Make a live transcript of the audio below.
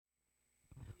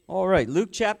All right,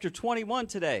 Luke chapter 21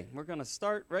 today. We're going to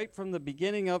start right from the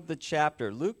beginning of the chapter.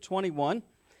 Luke 21.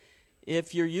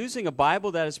 If you're using a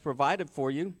Bible that is provided for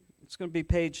you, it's going to be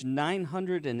page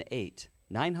 908.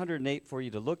 908 for you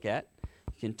to look at.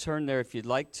 You can turn there if you'd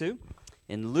like to.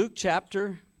 In Luke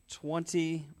chapter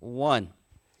 21.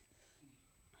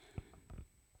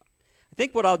 I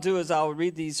think what I'll do is I'll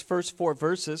read these first four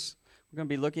verses. We're going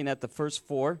to be looking at the first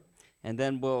four, and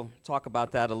then we'll talk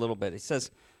about that a little bit. It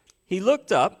says, "He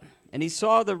looked up, and he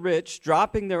saw the rich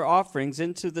dropping their offerings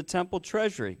into the temple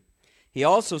treasury. He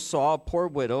also saw a poor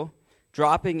widow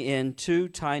dropping in 2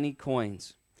 tiny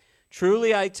coins.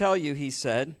 'Truly I tell you,' he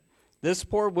said, 'this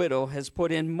poor widow has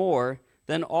put in more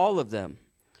than all of them.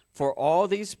 For all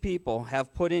these people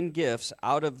have put in gifts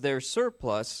out of their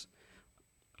surplus,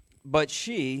 but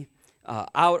she,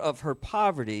 out of her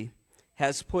poverty,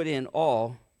 has put in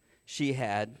all she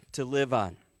had to live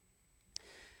on.'"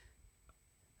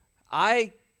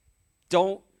 I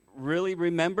don't really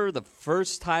remember the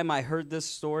first time I heard this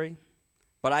story,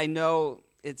 but I know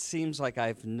it seems like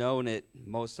I've known it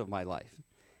most of my life.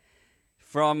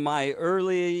 From my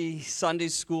early Sunday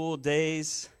school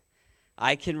days,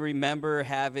 I can remember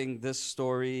having this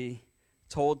story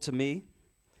told to me,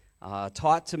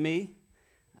 taught to me,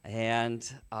 and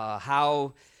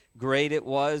how great it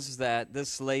was that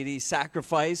this lady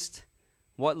sacrificed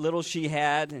what little she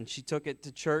had, and she took it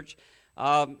to church.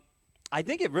 I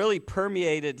think it really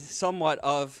permeated somewhat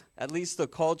of at least the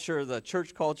culture, the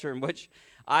church culture in which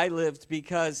I lived,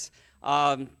 because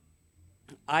I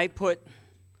put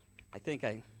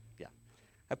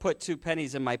 2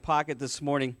 pennies in my pocket this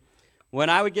morning when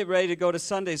I would get ready to go to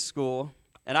Sunday school,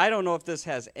 and I don't know if this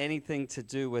has anything to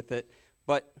do with it,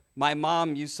 but my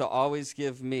mom used to always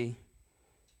give me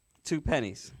 2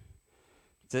 pennies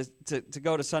to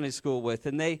go to Sunday school with,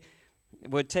 and they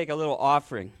would take a little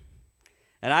offering.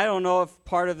 And I don't know if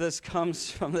part of this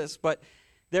comes from this, but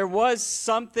there was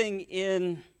something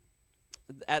in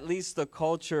at least the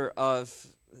culture of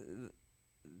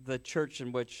the church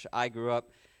in which I grew up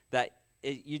that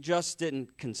you just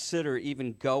didn't consider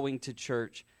even going to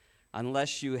church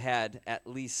unless you had at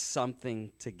least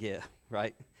something to give,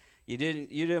 right? You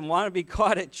didn't want to be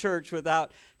caught at church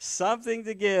without something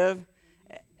to give.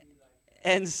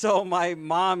 And so my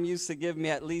mom used to give me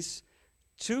at least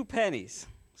 2 pennies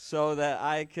so that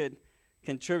I could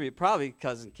contribute, probably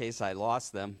because in case I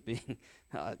lost them, being,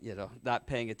 not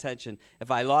paying attention.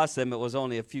 If I lost them, it was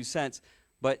only a few cents,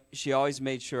 but she always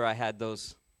made sure I had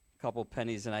those couple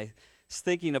pennies. And I was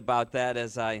thinking about that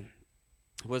as I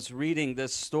was reading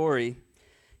this story,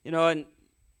 and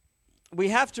we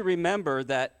have to remember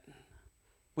that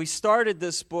we started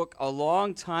this book a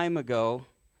long time ago,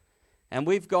 and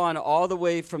we've gone all the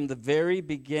way from the very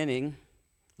beginning,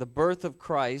 the birth of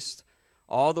Christ,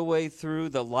 all the way through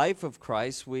the life of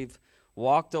Christ. We've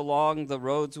walked along the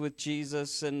roads with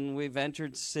Jesus, and we've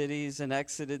entered cities and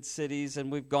exited cities,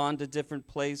 and we've gone to different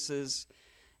places.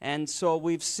 And so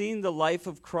we've seen the life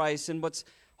of Christ. And what's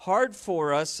hard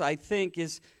for us, I think,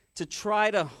 is to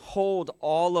try to hold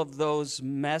all of those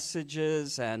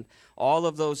messages and all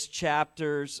of those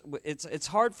chapters. It's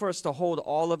hard for us to hold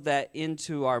all of that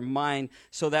into our mind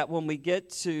so that when we get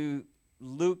to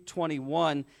Luke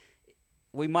 21,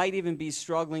 we might even be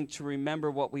struggling to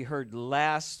remember what we heard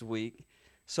last week.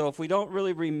 So if we don't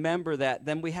really remember that,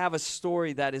 then we have a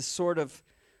story that is sort of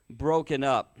broken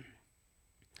up.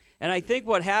 And I think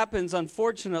what happens,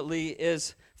 unfortunately,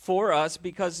 is for us,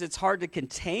 because it's hard to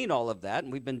contain all of that,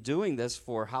 and we've been doing this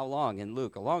for how long in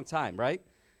Luke? A long time, right?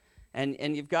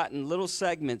 And you've gotten little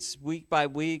segments week by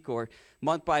week or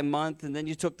month by month, and then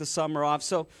you took the summer off.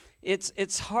 So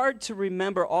it's hard to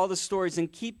remember all the stories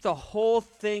and keep the whole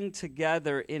thing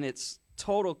together in its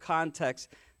total context.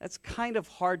 That's kind of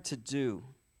hard to do.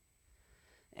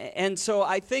 And so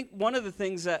I think one of the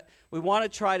things that we want to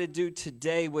try to do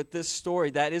today with this story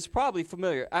that is probably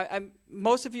familiar.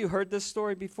 Most of you heard this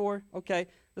story before, okay?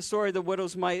 The story of the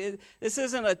widow's mite. This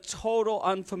isn't a total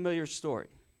unfamiliar story.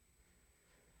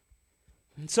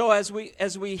 And so as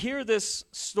we hear this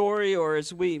story, or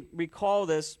as we recall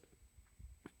this,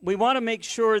 we want to make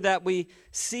sure that we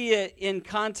see it in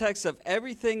context of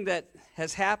everything that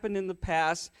has happened in the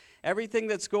past, everything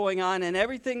that's going on, and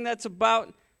everything that's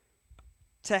about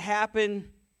to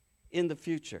happen in the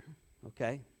future,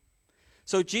 okay?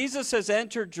 So Jesus has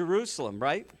entered Jerusalem,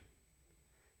 right?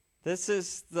 This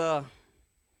is the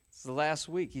last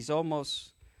week. He's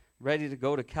almost ready to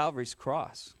go to Calvary's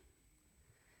cross.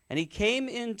 And he came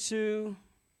into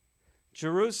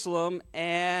Jerusalem,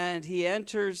 and he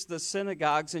enters the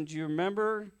synagogues. And do you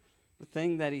remember the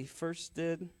thing that he first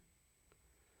did?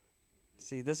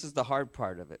 See, this is the hard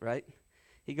part of it, right?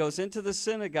 he goes into the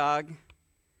synagogue,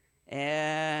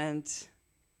 and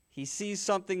he sees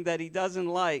something that he doesn't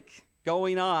like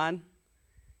going on.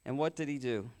 And what did he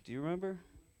do? Do you remember?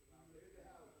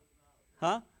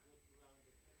 Huh?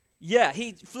 Yeah,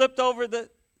 he flipped over the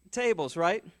tables,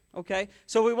 right? Okay.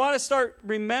 So we want to start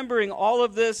remembering all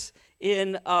of this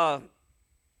in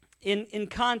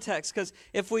context, because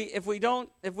if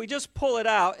we just pull it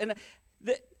out, and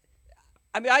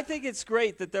I think it's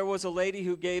great that there was a lady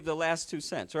who gave the last 2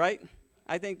 cents, right?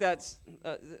 I think that's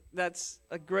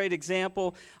a great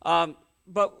example.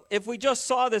 But if we just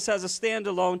saw this as a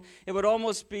standalone, it would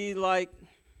almost be like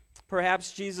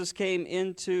perhaps Jesus came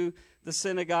into the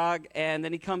synagogue, and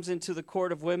then he comes into the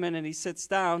court of women, and he sits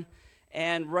down,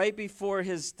 and right before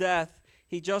his death,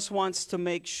 he just wants to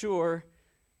make sure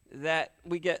that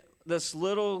we get this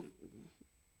little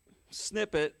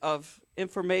snippet of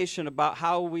information about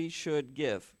how we should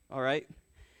give, all right?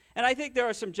 And I think there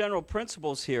are some general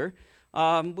principles here.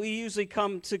 We usually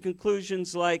come to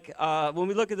conclusions like, when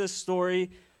we look at this story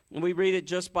and we read it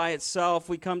just by itself,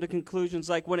 we come to conclusions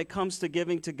like when it comes to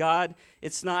giving to God,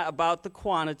 it's not about the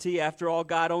quantity. After all,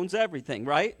 God owns everything,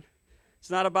 right? It's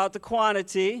not about the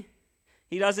quantity.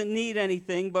 He doesn't need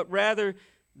anything, but rather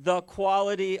the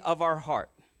quality of our heart,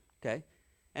 okay?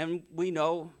 And we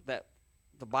know that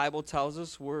the Bible tells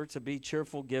us we're to be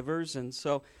cheerful givers, and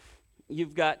so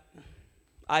you've got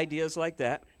ideas like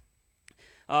that.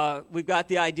 We've got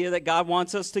the idea that God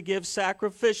wants us to give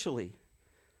sacrificially.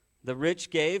 The rich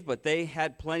gave, but they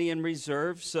had plenty in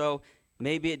reserve, so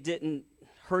maybe it didn't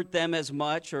hurt them as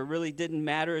much or really didn't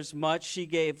matter as much. She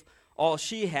gave all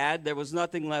she had. There was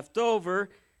nothing left over,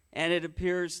 and it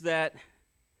appears that,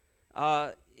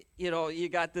 you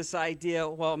got this idea,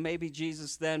 well, maybe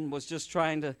Jesus then was just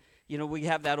trying to, we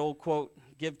have that old quote,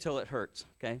 give till it hurts,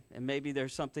 okay? And maybe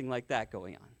there's something like that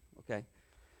going on, okay?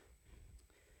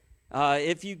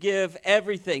 If you give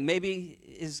everything, maybe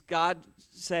is God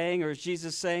saying, or is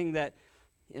Jesus saying that,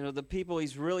 the people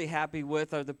he's really happy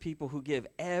with are the people who give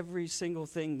every single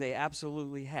thing they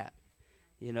absolutely have,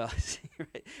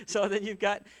 right? So then you've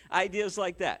got ideas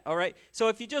like that, all right? So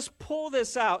if you just pull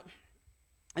this out,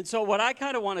 and so what I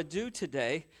kind of want to do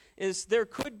today is there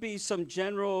could be some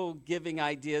general giving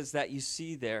ideas that you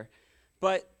see there,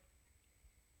 but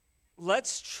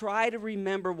let's try to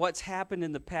remember what's happened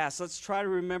in the past. Let's try to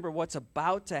remember what's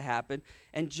about to happen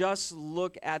and just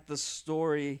look at the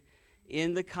story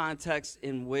in the context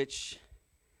in which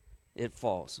it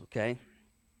falls, okay?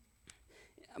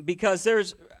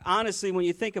 Because honestly, when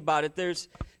you think about it,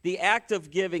 the act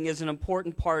of giving is an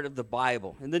important part of the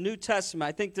Bible. In the New Testament,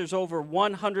 I think there's over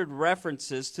 100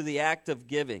 references to the act of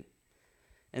giving.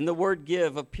 And the word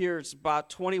give appears about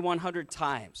 2,100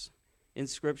 times in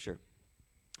Scripture.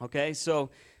 Okay,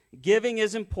 so giving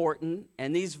is important,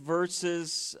 and these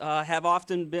verses have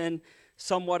often been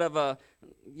somewhat of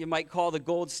you might call the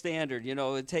gold standard.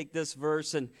 Take this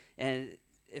verse, and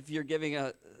if you're giving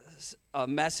a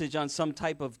message on some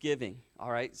type of giving,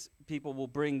 all right, people will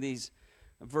bring these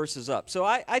verses up. So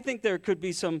I think there could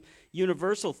be some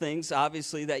universal things,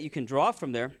 obviously, that you can draw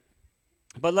from there.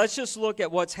 But let's just look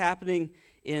at what's happening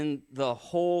in the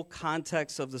whole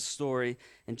context of the story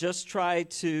and just try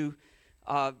to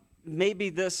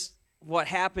maybe what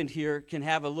happened here can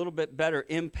have a little bit better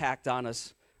impact on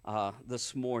us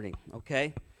this morning,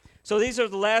 okay? So these are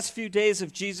the last few days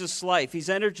of Jesus' life. He's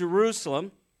entered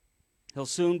Jerusalem. He'll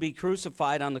soon be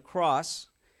crucified on the cross.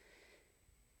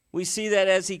 We see that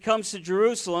as he comes to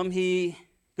Jerusalem, he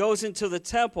goes into the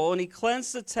temple, and he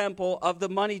cleansed the temple of the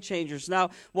money changers. Now,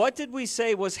 what did we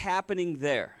say was happening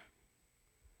there?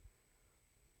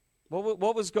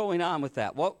 What was going on with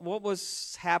that? What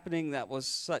was happening that was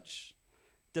such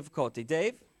difficulty?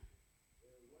 Dave?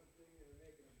 One thing they were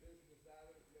making a business out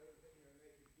of it. The other thing they were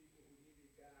making people who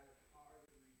needed God hard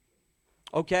to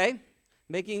reach. Okay,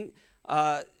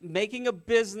 making a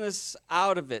business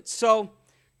out of it. So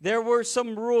there were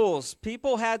some rules.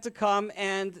 People had to come,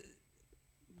 and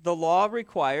the law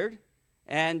required,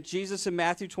 and Jesus in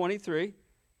Matthew 23,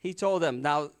 he told them,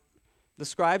 now, the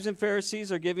scribes and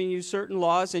Pharisees are giving you certain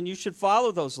laws, and you should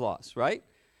follow those laws, right?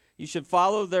 You should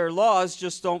follow their laws,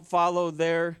 just don't follow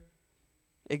their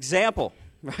example,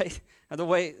 right? The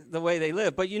way they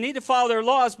live. But you need to follow their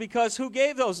laws because who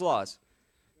gave those laws?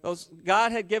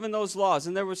 God had given those laws,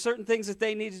 and there were certain things that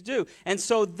they needed to do. And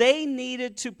so they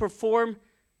needed to perform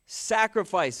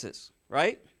sacrifices,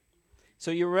 right?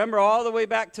 So you remember all the way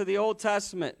back to the Old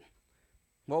Testament.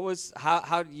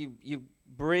 How do you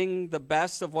bring the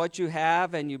best of what you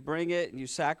have, and you bring it and you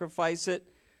sacrifice it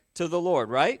to the Lord,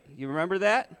 right? You remember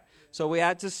that? So we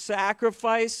had to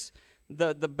sacrifice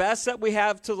the best that we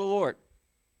have to the Lord.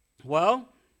 Well,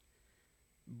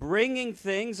 bringing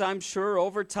things, I'm sure,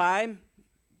 over time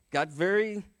got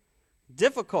very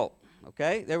difficult,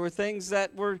 okay? There were things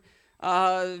that were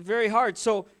very hard.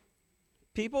 So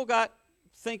people got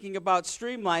thinking about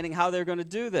streamlining how they're going to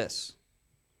do this.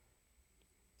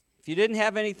 If you didn't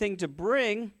have anything to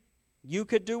bring, you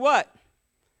could do what?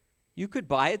 You could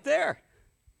buy it there.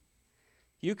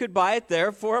 You could buy it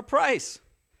there for a price.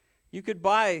 You could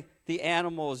buy the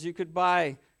animals. You could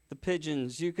buy the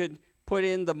pigeons. You could put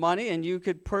in the money and you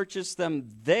could purchase them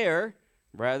there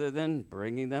rather than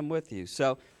bringing them with you.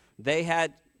 So they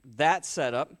had that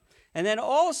set up. And then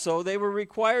also they were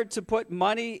required to put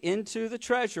money into the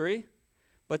treasury,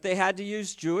 but they had to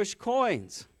use Jewish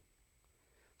coins.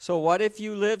 So what if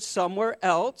you lived somewhere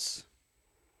else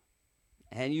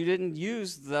and you didn't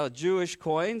use the Jewish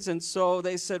coins? And so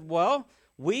they said, well,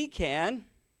 we can,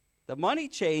 the money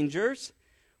changers,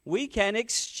 we can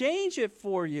exchange it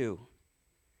for you.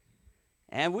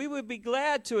 And we would be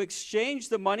glad to exchange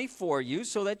the money for you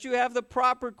so that you have the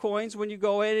proper coins when you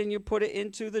go in and you put it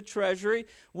into the treasury.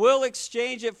 We'll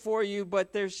exchange it for you,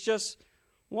 but there's just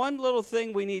one little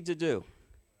thing we need to do.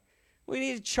 We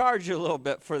need to charge you a little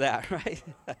bit for that, right?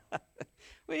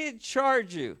 We need to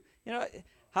charge you. You know,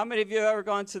 how many of you have ever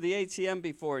gone to the ATM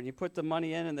before and you put the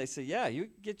money in and they say, yeah, you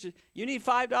need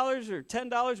 $5 or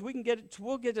 $10,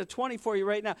 we'll get a 20 for you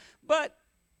right now. But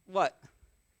what?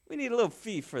 We need a little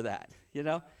fee for that, you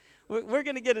know. We're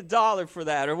going to get $1 for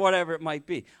that or whatever it might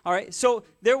be. All right, so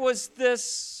there was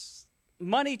this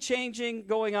money changing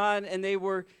going on, and they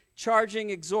were charging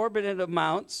exorbitant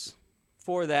amounts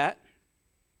for that.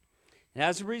 And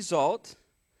as a result,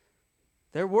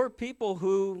 there were people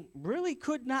who really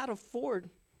could not afford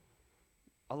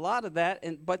a lot of that,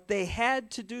 but they had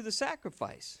to do the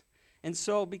sacrifice. And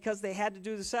so because they had to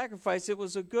do the sacrifice, it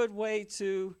was a good way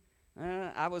to...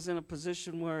 I was in a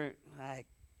position where I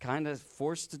kind of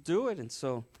forced to do it, and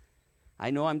so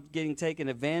I know I'm getting taken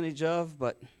advantage of,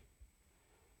 but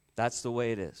that's the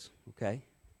way it is, okay?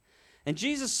 And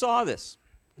Jesus saw this,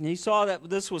 and he saw that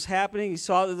this was happening. He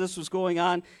saw that this was going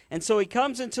on, and so he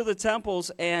comes into the temples,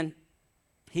 and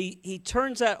he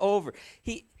turns that over.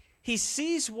 He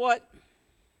sees what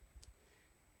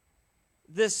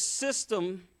this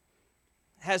system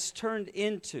has turned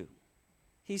into.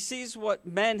 He sees what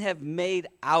men have made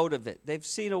out of it. They've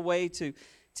seen a way to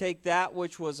take that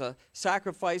which was a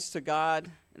sacrifice to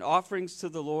God and offerings to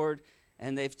the Lord,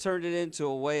 and they've turned it into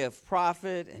a way of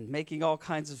profit and making all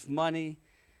kinds of money.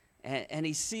 And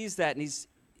he sees that, and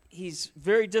he's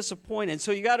very disappointed.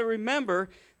 So you got to remember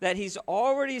that he's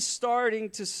already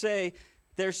starting to say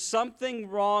there's something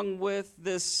wrong with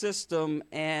this system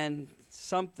and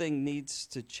something needs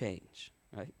to change,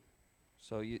 right?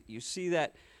 So you see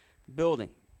that building.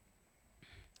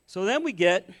 So then we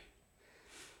get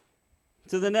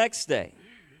to the next day.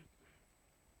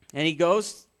 And he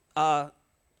goes,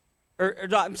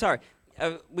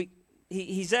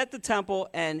 he's at the temple,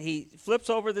 and he flips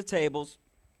over the tables.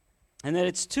 And then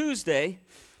it's Tuesday,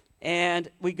 and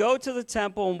we go to the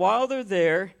temple, and while they're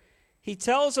there, he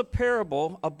tells a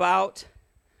parable about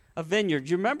a vineyard.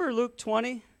 Do you remember Luke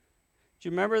 20? Do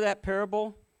you remember that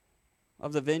parable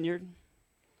of the vineyard?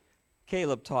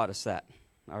 Caleb taught us that,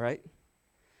 all right?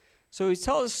 So he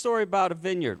tells a story about a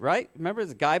vineyard, right? Remember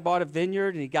the guy bought a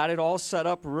vineyard and he got it all set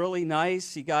up really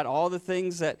nice. He got all the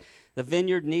things that the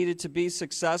vineyard needed to be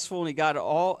successful, and he got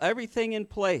everything in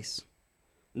place.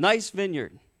 Nice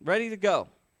vineyard, ready to go.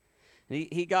 And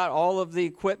he got all of the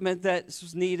equipment that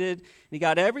was needed. He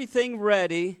got everything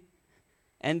ready,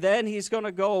 and then he's going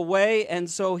to go away, and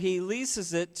so he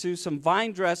leases it to some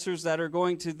vine dressers that are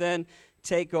going to then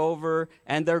take over,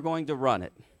 and they're going to run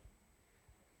it.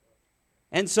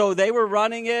 And so they were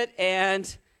running it,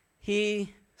 and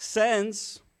he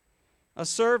sends a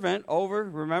servant over.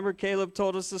 Remember, Caleb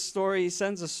told us the story. He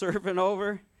sends a servant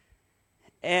over,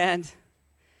 and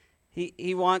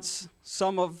he wants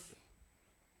some of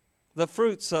the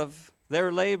fruits of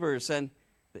their labors. And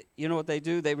you know what they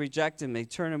do? They reject him. They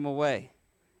turn him away.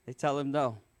 They tell him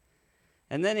no.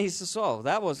 And then he says, oh,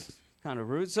 that was kind of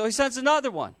rude. So he sends another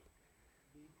one.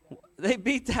 They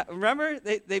beat that. Remember?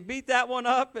 They beat that one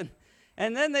up,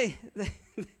 and then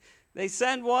they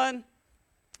send one.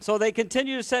 So they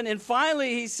continue to send, and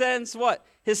finally he sends what?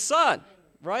 His son,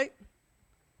 right?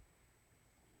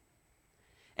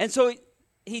 And so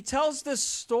he tells this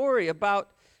story about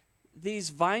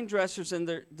these vine dressers and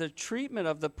the treatment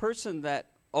of the person that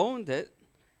owned it,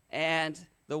 and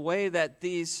the way that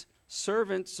these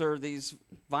servants or these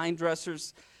vine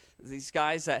dressers, these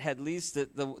guys that had leased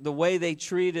it, the way they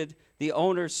treated the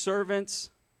owner's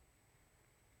servants.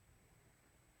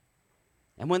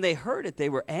 And when they heard it, they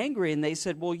were angry, and they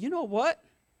said, well, you know what?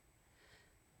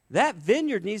 that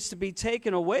vineyard needs to be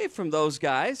taken away from those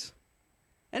guys,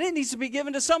 and it needs to be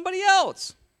given to somebody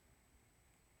else.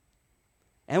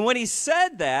 And when he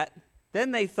said that,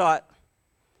 then they thought,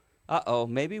 uh-oh,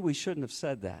 maybe we shouldn't have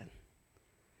said that.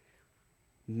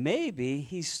 Maybe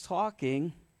he's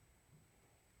talking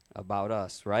about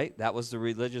us, right? That was the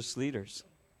religious leaders.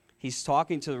 He's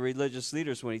talking to the religious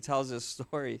leaders when he tells this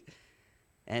story.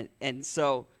 And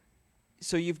so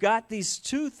you've got these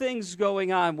two things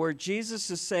going on where Jesus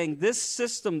is saying this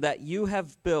system that you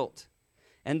have built,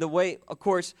 and the way, of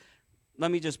course,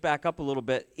 let me just back up a little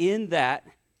bit. In that,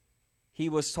 he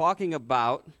was talking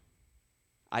about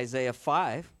Isaiah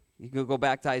 5. You can go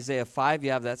back to Isaiah 5.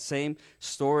 You have that same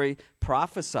story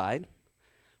prophesied,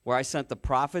 where I sent the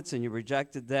prophets and you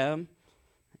rejected them,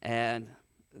 and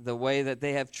the way that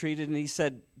they have treated. And he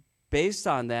said, based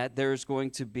on that, there's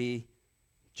going to be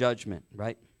judgment,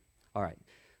 right? All right.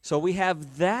 So we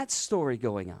have that story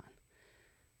going on.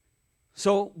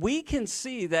 So we can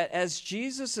see that as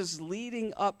Jesus is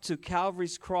leading up to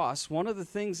Calvary's cross, one of the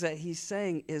things that he's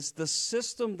saying is the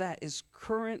system that is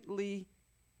currently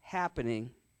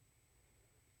happening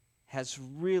has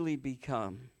really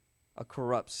become a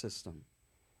corrupt system.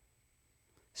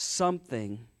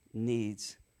 Something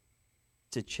needs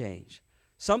to change.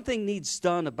 Something needs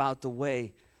done about the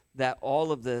way that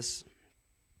all of this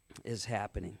is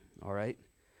happening, all right?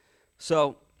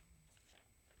 So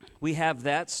we have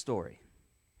that story.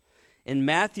 In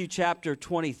Matthew chapter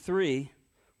 23,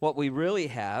 what we really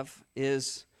have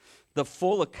is the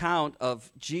full account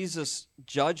of Jesus'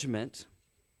 judgment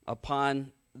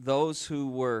upon those who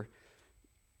were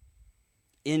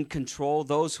in control,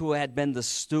 those who had been the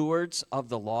stewards of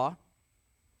the law.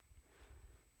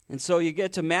 And so you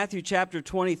get to Matthew chapter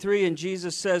 23, and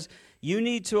Jesus says, you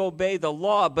need to obey the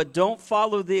law, but don't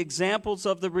follow the examples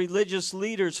of the religious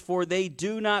leaders, for they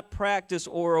do not practice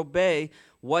or obey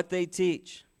what they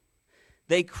teach.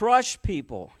 They crush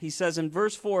people. He says in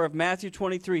verse 4 of Matthew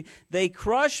 23, they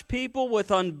crush people with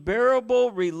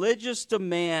unbearable religious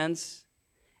demands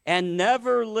and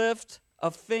never lift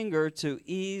a finger to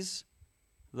ease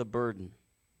the burden.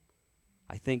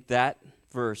 I think that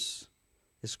verse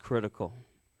is critical.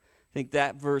 I think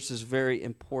that verse is very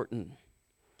important.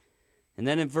 And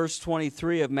then in verse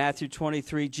 23 of Matthew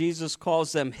 23, Jesus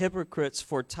calls them hypocrites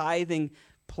for tithing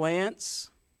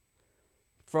plants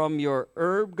from your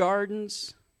herb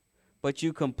gardens, but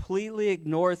you completely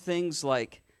ignore things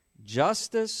like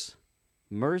justice,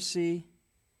 mercy,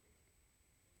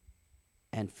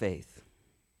 and faith.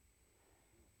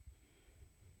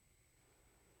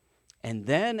 And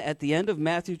then at the end of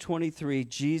Matthew 23,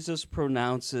 Jesus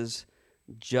pronounces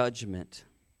judgment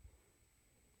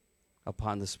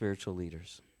upon the spiritual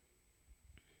leaders.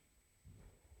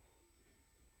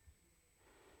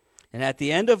 And at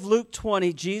the end of Luke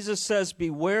 20, Jesus says,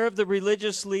 beware of the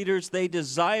religious leaders. They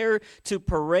desire to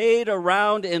parade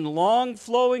around in long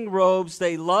flowing robes.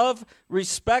 They love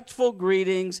respectful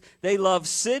greetings. They love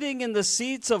sitting in the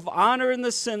seats of honor in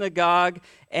the synagogue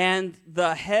and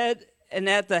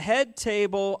at the head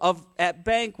table at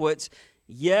banquets.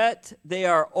 Yet they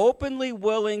are openly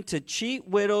willing to cheat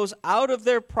widows out of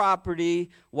their property,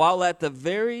 while at the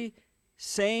very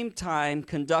same time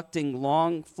conducting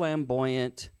long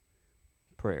flamboyant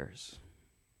prayers.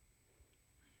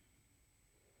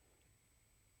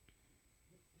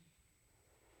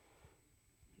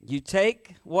 You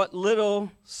take what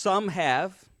little some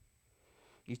have,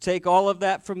 you take all of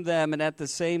that from them, and at the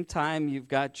same time you've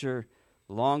got your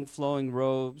long flowing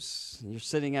robes, and you're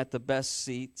sitting at the best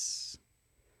seats.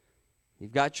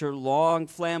 You've got your long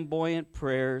flamboyant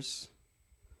prayers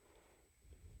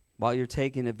while you're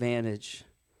taking advantage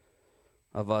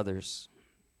of others.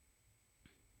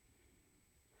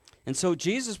 And so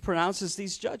Jesus pronounces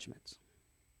these judgments.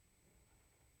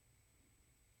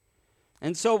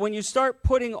 And so when you start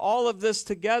putting all of this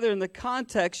together in the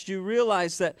context, you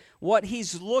realize that what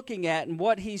he's looking at and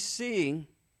what he's seeing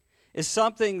is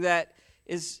something that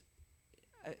is,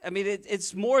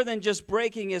 it's more than just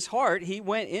breaking his heart. He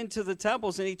went into the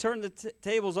temples and he turned the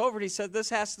tables over and he said,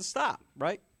 this has to stop,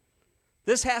 right?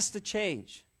 This has to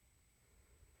change.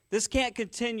 This can't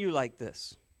continue like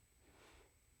this.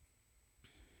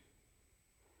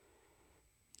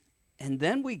 And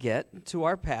then we get to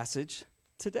our passage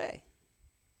today,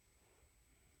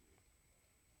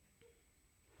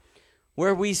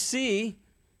 where we see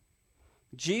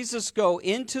Jesus go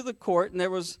into the court, and there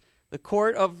was the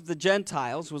court of the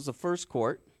Gentiles was the first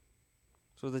court,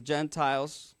 so the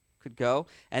Gentiles could go.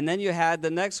 And then you had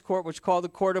the next court, which called the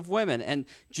court of women, and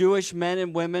Jewish men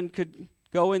and women could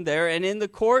go in there. And in the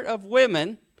court of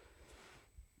women,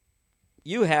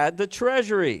 you had the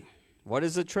treasury, What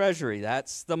is the treasury?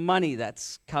 That's the money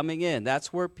that's coming in.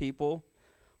 That's where people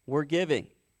were giving.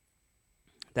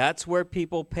 That's where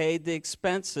people paid the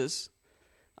expenses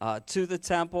to the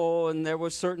temple, and there were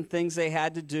certain things they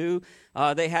had to do.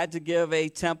 They had to give a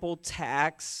temple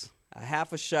tax, a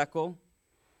half a shekel,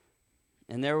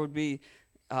 and there would be,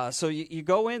 so you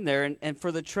go in there, and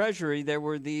for the treasury, there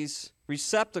were these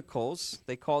receptacles.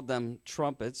 They called them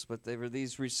trumpets, but they were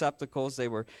these receptacles. They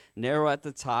were narrow at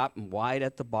the top and wide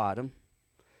at the bottom.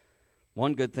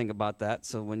 One good thing about that,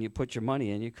 so when you put your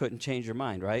money in, you couldn't change your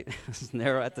mind, right? It's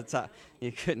narrow at the top.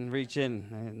 You couldn't reach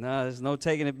in. No, there's no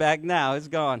taking it back now. It's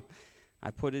gone.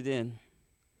 I put it in.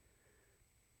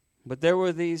 But there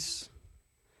were these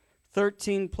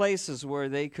 13 places where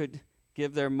they could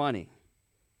give their money.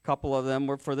 A couple of them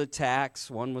were for the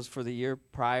tax. One was for the year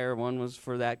prior. One was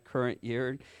for that current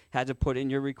year. Had to put in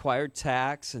your required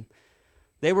tax. And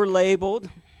they were labeled.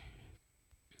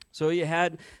 So you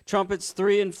had trumpets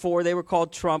 3 and 4. They were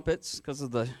called trumpets because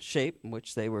of the shape in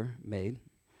which they were made.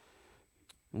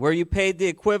 Where you paid the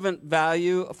equivalent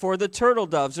value for the turtle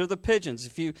doves or the pigeons.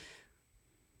 If you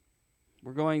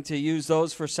were going to use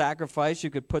those for sacrifice, you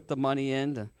could put the money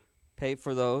in to pay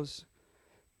for those.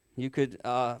 You could,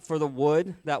 for the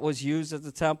wood that was used at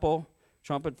the temple,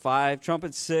 trumpet 5,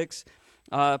 trumpet 6,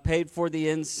 paid for the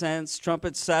incense.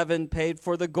 Trumpet 7 paid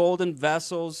for the golden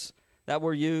vessels that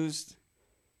were used.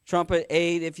 Trumpet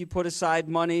 8, if you put aside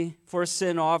money for a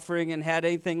sin offering and had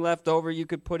anything left over, you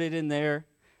could put it in there.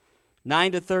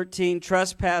 9 to 13,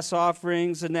 trespass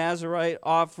offerings, the Nazirite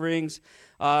offerings.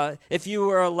 If you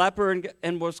were a leper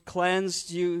and was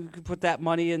cleansed, you could put that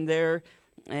money in there.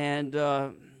 And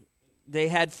they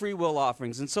had free will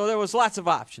offerings. And so there was lots of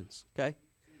options, okay?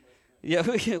 Yeah,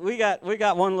 we got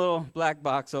one little black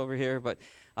box over here, but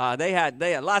they had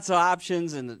lots of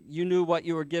options, and you knew what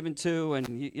you were given to,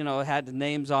 and you know, it had the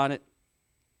names on it.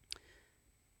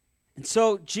 And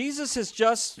so Jesus has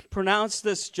just pronounced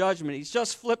this judgment. He's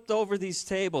just flipped over these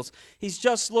tables. He's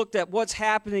just looked at what's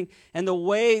happening and the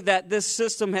way that this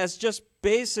system has just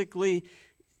basically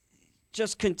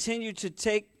just continued to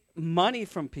take money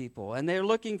from people. And they're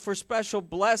looking for special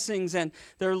blessings, and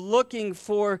they're looking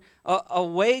for a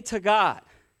way to God.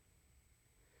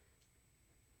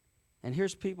 And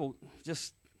here's people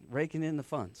just raking in the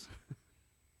funds.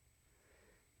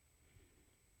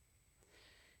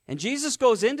 And Jesus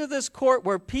goes into this court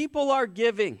where people are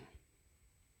giving.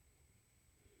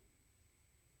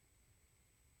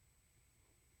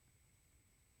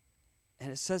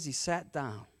 And it says he sat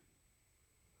down.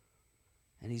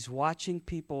 And he's watching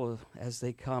people as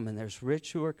they come. And there's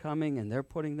rich who are coming, and they're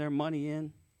putting their money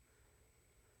in.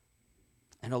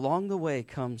 And along the way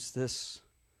comes this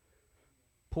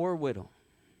poor widow.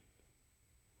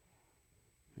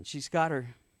 And she's got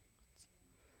her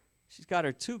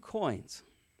 2 coins,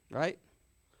 right?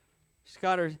 She's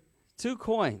got her 2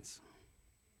 coins.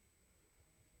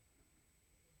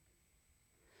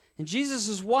 And Jesus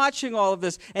is watching all of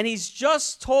this, and he's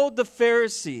just told the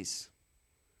Pharisees,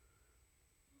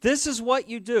 this is what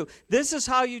you do. This is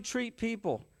how you treat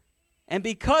people. And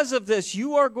because of this,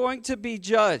 you are going to be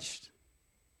judged.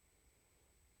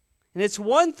 And it's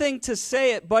one thing to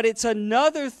say it, but it's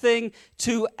another thing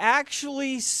to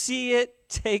actually see it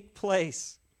take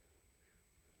place.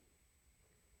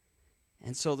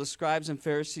 And so the scribes and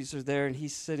Pharisees are there, and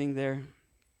he's sitting there.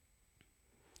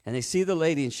 And they see the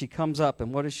lady, and she comes up,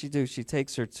 and what does she do? She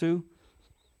takes her 2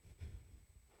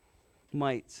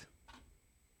 mites.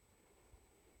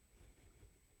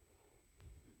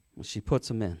 And she puts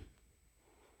them in.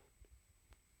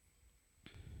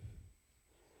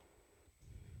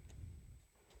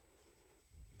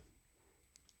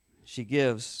 She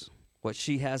gives what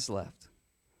she has left.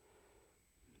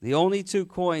 The only 2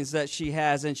 coins that she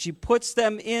has, and she puts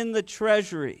them in the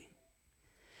treasury.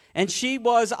 And she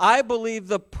was, I believe,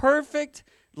 the perfect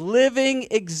living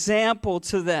example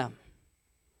to them.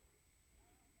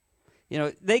 You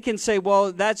know, they can say,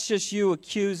 well, that's just you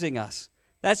accusing us.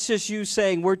 That's just you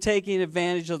saying we're taking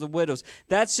advantage of the widows.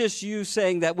 That's just you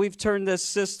saying that we've turned this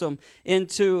system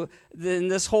into,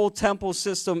 this whole temple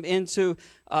system into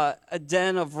a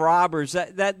den of robbers.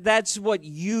 That's what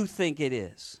you think it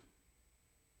is.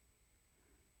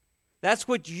 That's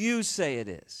what you say it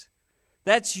is.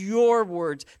 That's your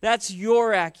words. That's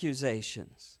your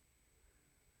accusations.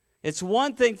 It's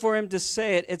one thing for him to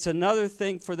say it. It's another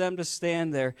thing for them to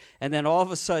stand there. And then all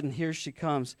of a sudden, here she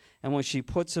comes. And when she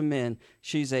puts them in,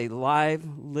 she's a live,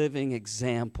 living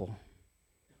example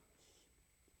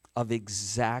of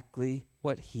exactly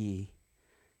what he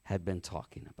had been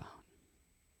talking about.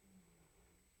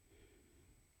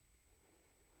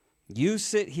 You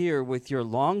sit here with your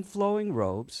long flowing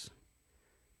robes,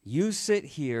 You sit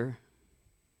here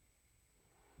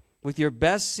with your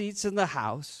best seats in the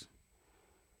house.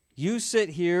 You sit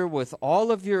here with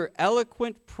all of your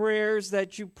eloquent prayers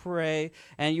that you pray,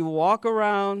 and you walk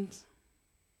around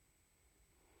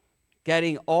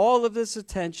getting all of this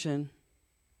attention,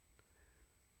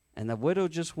 and the widow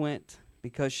just went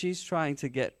because she's trying to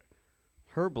get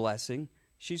her blessing.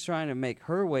 She's trying to make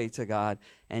her way to God,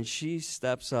 and she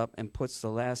steps up and puts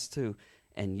the last two,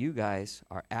 and you guys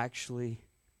are actually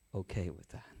okay with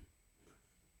that.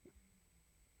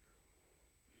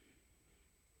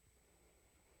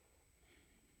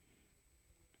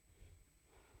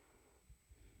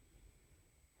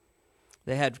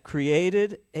 They had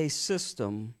created a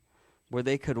system where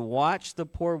they could watch the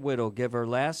poor widow give her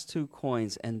last 2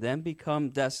 coins and then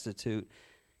become destitute,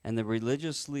 and the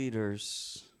religious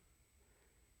leaders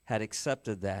had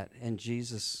accepted that. And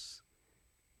Jesus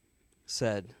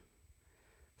said,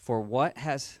 for what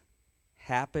has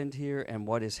happened here and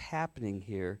what is happening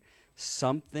here,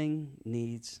 something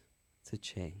needs to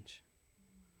change.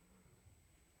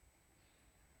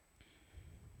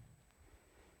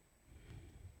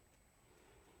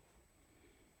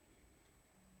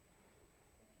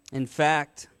 In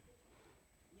fact,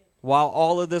 while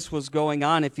all of this was going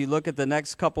on, if you look at the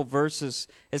next couple verses,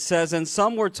 it says, and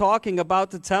some were talking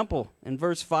about the temple in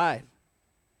verse 5.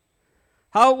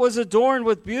 How it was adorned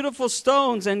with beautiful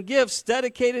stones and gifts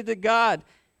dedicated to God.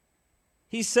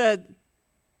 He said,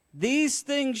 these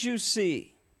things you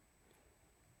see,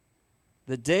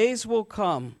 the days will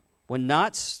come when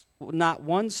not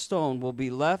one stone will be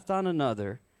left on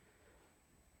another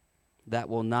that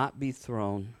will not be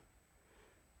thrown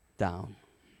down.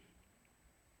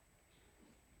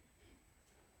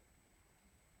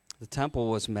 The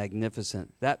temple was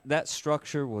magnificent. That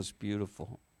structure was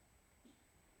beautiful.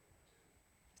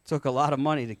 It took a lot of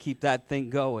money to keep that thing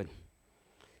going,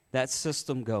 that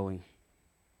system going.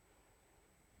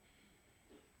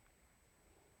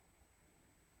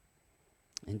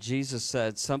 And Jesus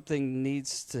said, something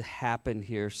needs to happen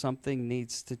here. Something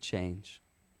needs to change.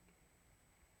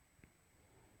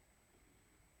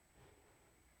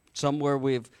 Somewhere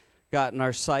we've gotten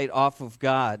our sight off of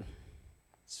God.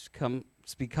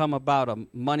 It's become about a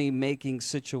money-making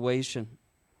situation.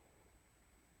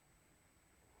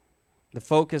 The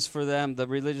focus for them, the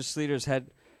religious leaders had,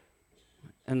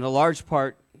 in a large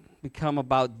part, become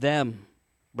about them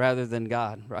rather than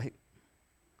God, right?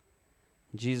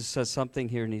 Jesus says something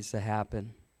here needs to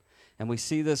happen. And we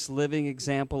see this living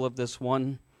example of this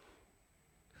one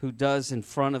who does in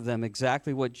front of them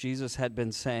exactly what Jesus had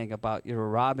been saying about you're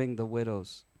robbing the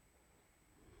widows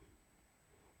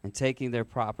and taking their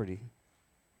property.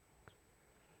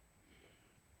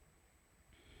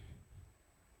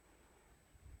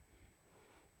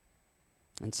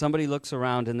 And somebody looks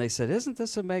around and they said, isn't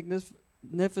this a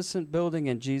magnificent building?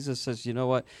 And Jesus says, you know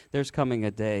what? There's coming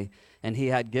a day. And he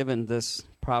had given this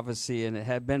prophecy, and it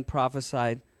had been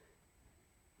prophesied.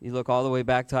 You look all the way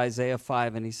back to Isaiah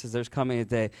 5, and he says there's coming a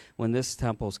day when this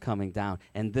temple's coming down,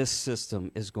 and this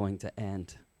system is going to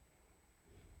end.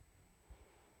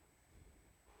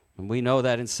 And we know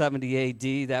that in 70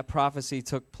 A.D., that prophecy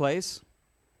took place.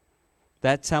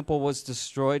 That temple was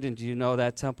destroyed, and do you know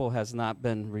that temple has not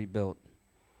been rebuilt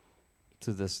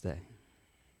to this day?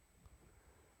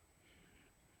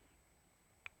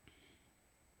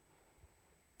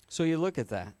 So you look at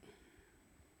that.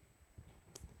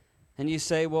 And you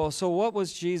say, well, so what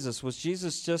was Jesus? Was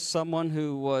Jesus just someone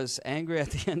who was angry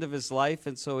at the end of his life,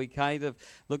 and so he kind of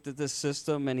looked at this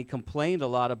system and he complained a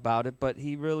lot about it, but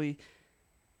he really,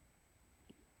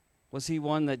 was he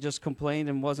one that just complained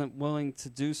and wasn't willing to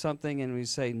do something? And we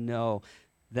say, no.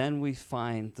 Then we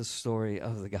find the story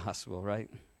of the gospel, right?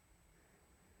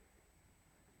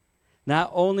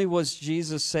 Not only was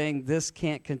Jesus saying this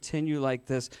can't continue like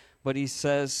this, but he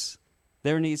says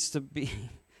there needs to be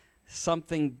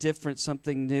something different,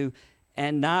 something new.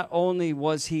 And not only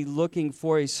was he looking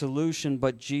for a solution,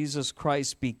 but Jesus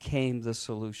Christ became the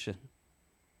solution.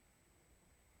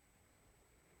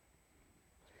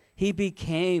 He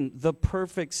became the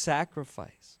perfect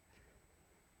sacrifice.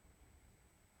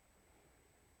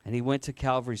 And he went to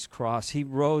Calvary's cross. He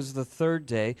rose the third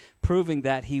day, proving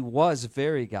that he was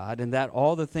very God and that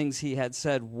all the things he had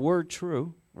said were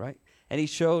true, right? And he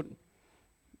showed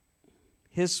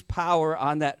his power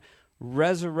on that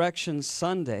Resurrection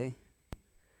Sunday.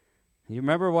 You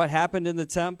remember what happened in the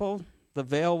temple? The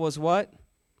veil was what?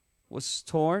 Was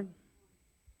torn.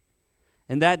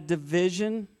 And that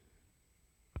division,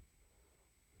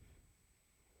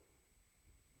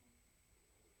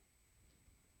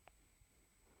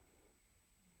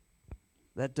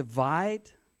 that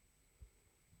divide,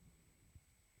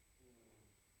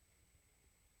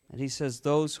 And he says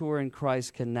those who are in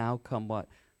Christ can now come what?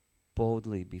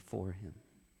 Boldly before him.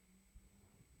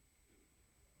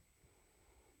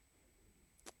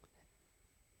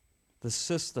 The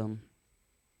system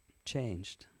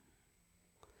changed.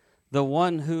 The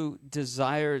one who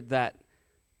desired that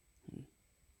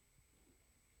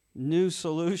new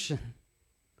solution,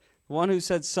 the one who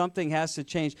said something has to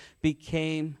change,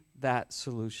 became that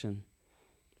solution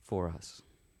for us.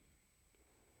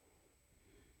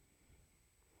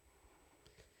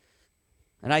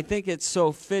 And I think it's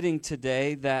so fitting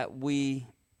today that we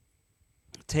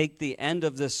take the end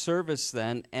of this service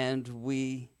then, and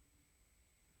we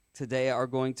today are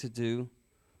going to do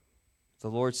the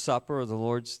Lord's Supper or the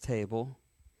Lord's table.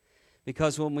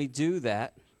 Because when we do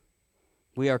that,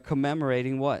 we are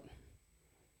commemorating what?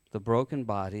 The broken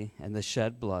body and the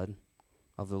shed blood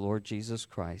of the Lord Jesus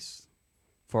Christ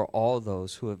for all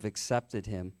those who have accepted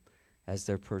him as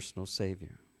their personal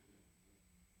Savior.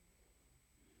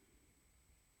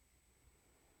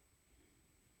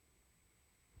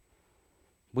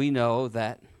 We know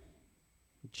that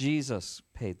Jesus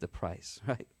paid the price,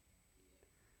 right?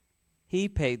 He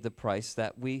paid the price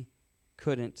that we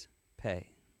couldn't pay.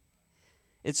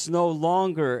 It's no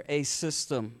longer a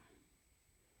system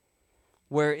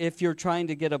where if you're trying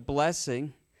to get a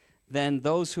blessing, then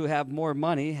those who have more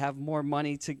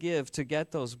money to give to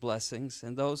get those blessings,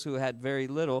 and those who had very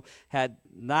little had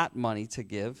not money to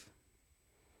give,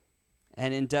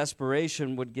 and in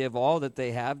desperation would give all that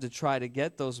they have to try to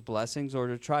get those blessings or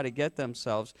to try to get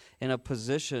themselves in a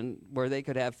position where they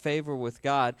could have favor with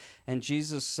God. And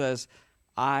Jesus says,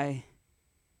 I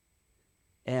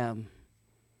am,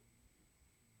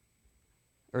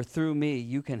 or through me,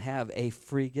 you can have a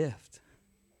free gift.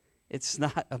 It's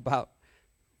not about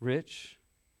rich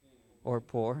or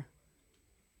poor.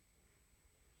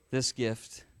 This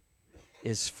gift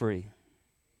is free.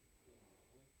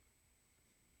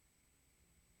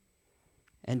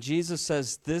 And Jesus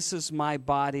says, this is my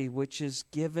body which is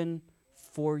given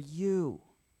for you.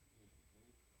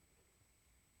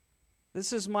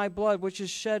 This is my blood which is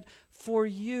shed for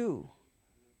you.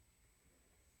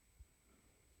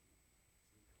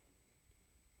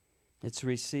 It's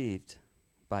received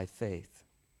by faith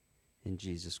in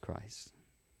Jesus Christ.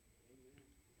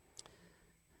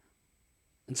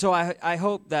 And so I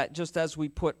hope that just as we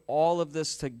put all of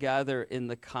this together in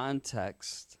the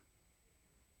context,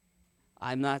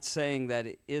 I'm not saying that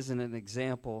it isn't an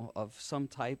example of some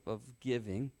type of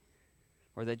giving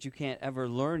or that you can't ever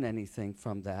learn anything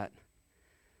from that.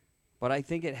 But I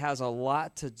think it has a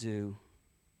lot to do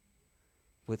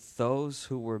with those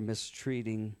who were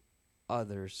mistreating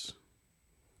others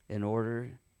in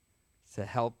order to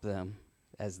help them,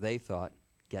 as they thought,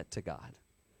 get to God.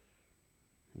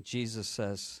 And Jesus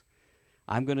says,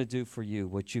 I'm going to do for you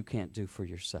what you can't do for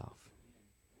yourself.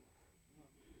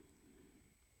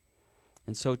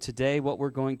 And so today what we're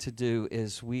going to do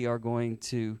is we are going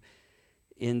to,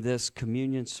 in this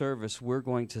communion service, we're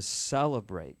going to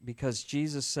celebrate, because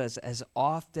Jesus says, as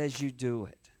oft as you do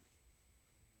it,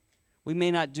 we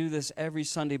may not do this every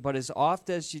Sunday, but as oft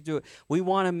as you do it, we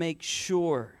want to make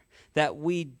sure that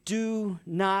we do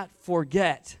not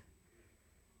forget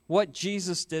what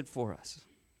Jesus did for us.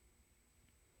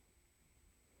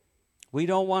 We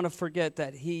don't want to forget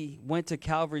that he went to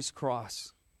Calvary's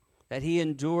cross, that he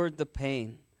endured the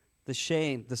pain, the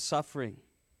shame, the suffering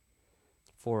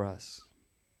for us,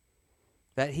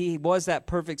 that he was that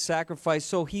perfect sacrifice,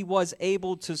 so he was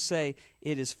able to say,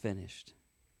 it is finished.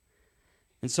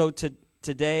 And so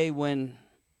today when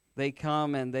they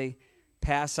come and they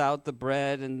pass out the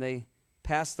bread and they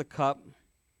pass the cup,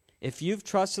 if you've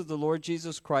trusted the Lord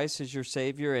Jesus Christ as your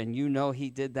Savior and you know he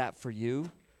did that for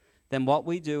you, then what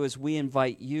we do is we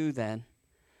invite you then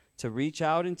to reach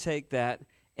out and take that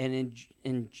and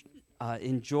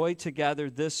enjoy together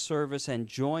this service and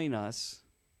join us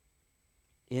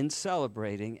in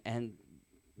celebrating and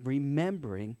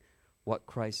remembering what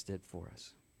Christ did for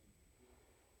us.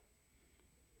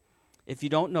 If you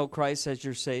don't know Christ as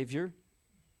your Savior,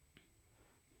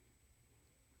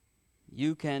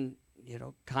 you can,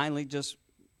 kindly just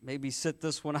maybe sit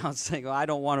this one out saying, I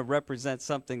don't want to represent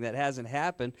something that hasn't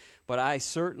happened, but I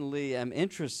certainly am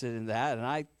interested in that, and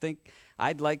I think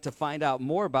I'd like to find out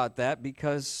more about that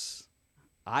because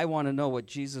I want to know what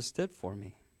Jesus did for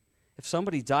me. If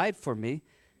somebody died for me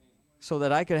so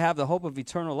that I could have the hope of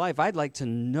eternal life, I'd like to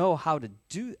know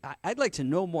I'd like to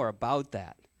know more about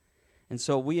that. And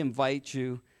so we invite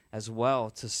you as well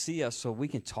to see us so we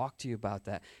can talk to you about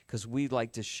that, because we'd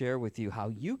like to share with you how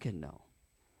you can know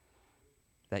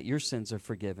that your sins are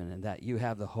forgiven and that you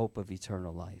have the hope of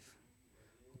eternal life.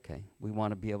 Okay, we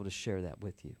want to be able to share that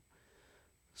with you.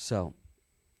 So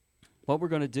what we're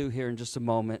going to do here in just a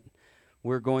moment,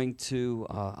 I'm going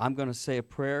to say a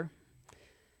prayer.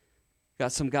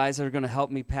 Got some guys that are going to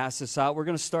help me pass this out. We're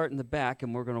going to start in the back,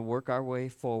 and we're going to work our way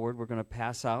forward. We're going to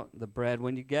pass out the bread.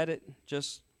 When you get it,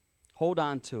 just hold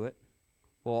on to it.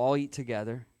 We'll all eat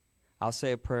together. I'll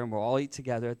say a prayer, and we'll all eat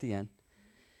together at the end.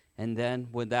 And then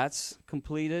when that's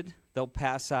completed, they'll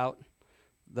pass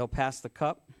the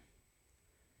cup,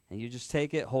 and you just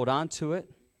take it, hold on to it,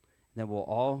 and then we'll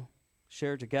all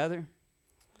share together,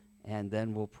 and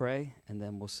then we'll pray, and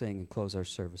then we'll sing and close our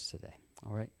service today.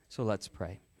 All right? So let's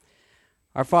pray.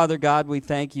 Our Father God, we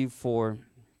thank you for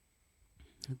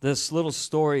this little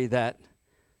story that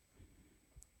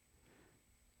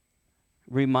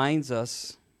reminds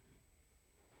us,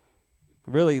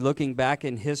 really looking back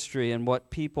in history and what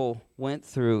people went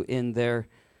through in their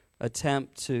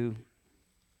attempt to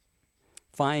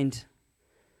find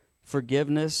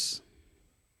forgiveness,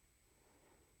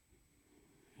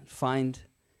 find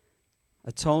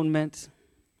atonement,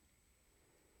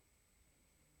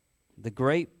 the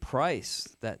great price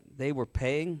that they were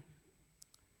paying.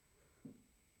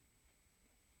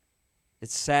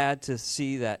 It's sad to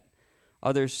see that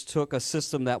others took a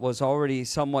system that was already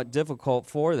somewhat difficult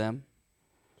for them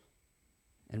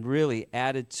and really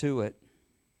added to it.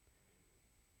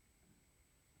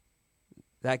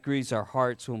 That grieves our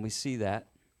hearts when we see that,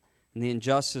 and the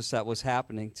injustice that was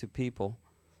happening to people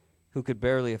who could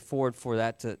barely afford for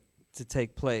that to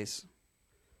take place.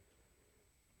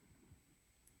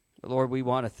 But Lord, we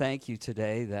want to thank you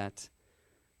today that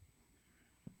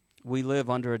we live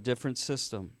under a different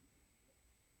system.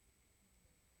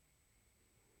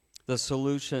 The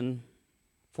solution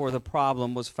for the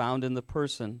problem was found in the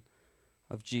person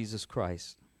of Jesus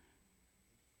Christ.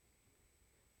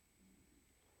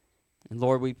 And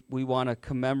Lord, we want to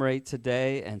commemorate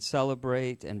today and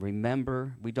celebrate and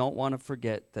remember. We don't want to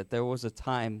forget that there was a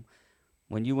time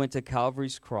when you went to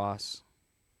Calvary's cross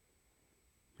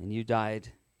and you died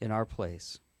in our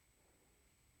place.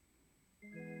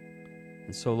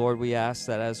 And so, Lord, we ask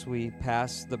that as we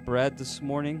pass the bread this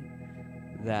morning,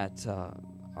 that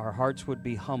our hearts would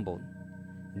be humbled,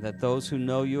 and that those who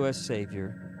know you as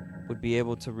Savior would be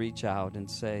able to reach out and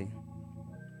say,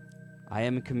 I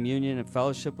am in communion and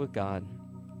fellowship with God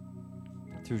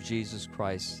through Jesus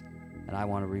Christ, and I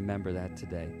want to remember that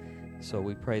today. So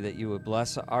we pray that you would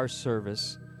bless our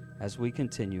service as we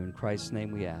continue. In Christ's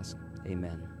name we ask.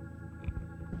 Amen.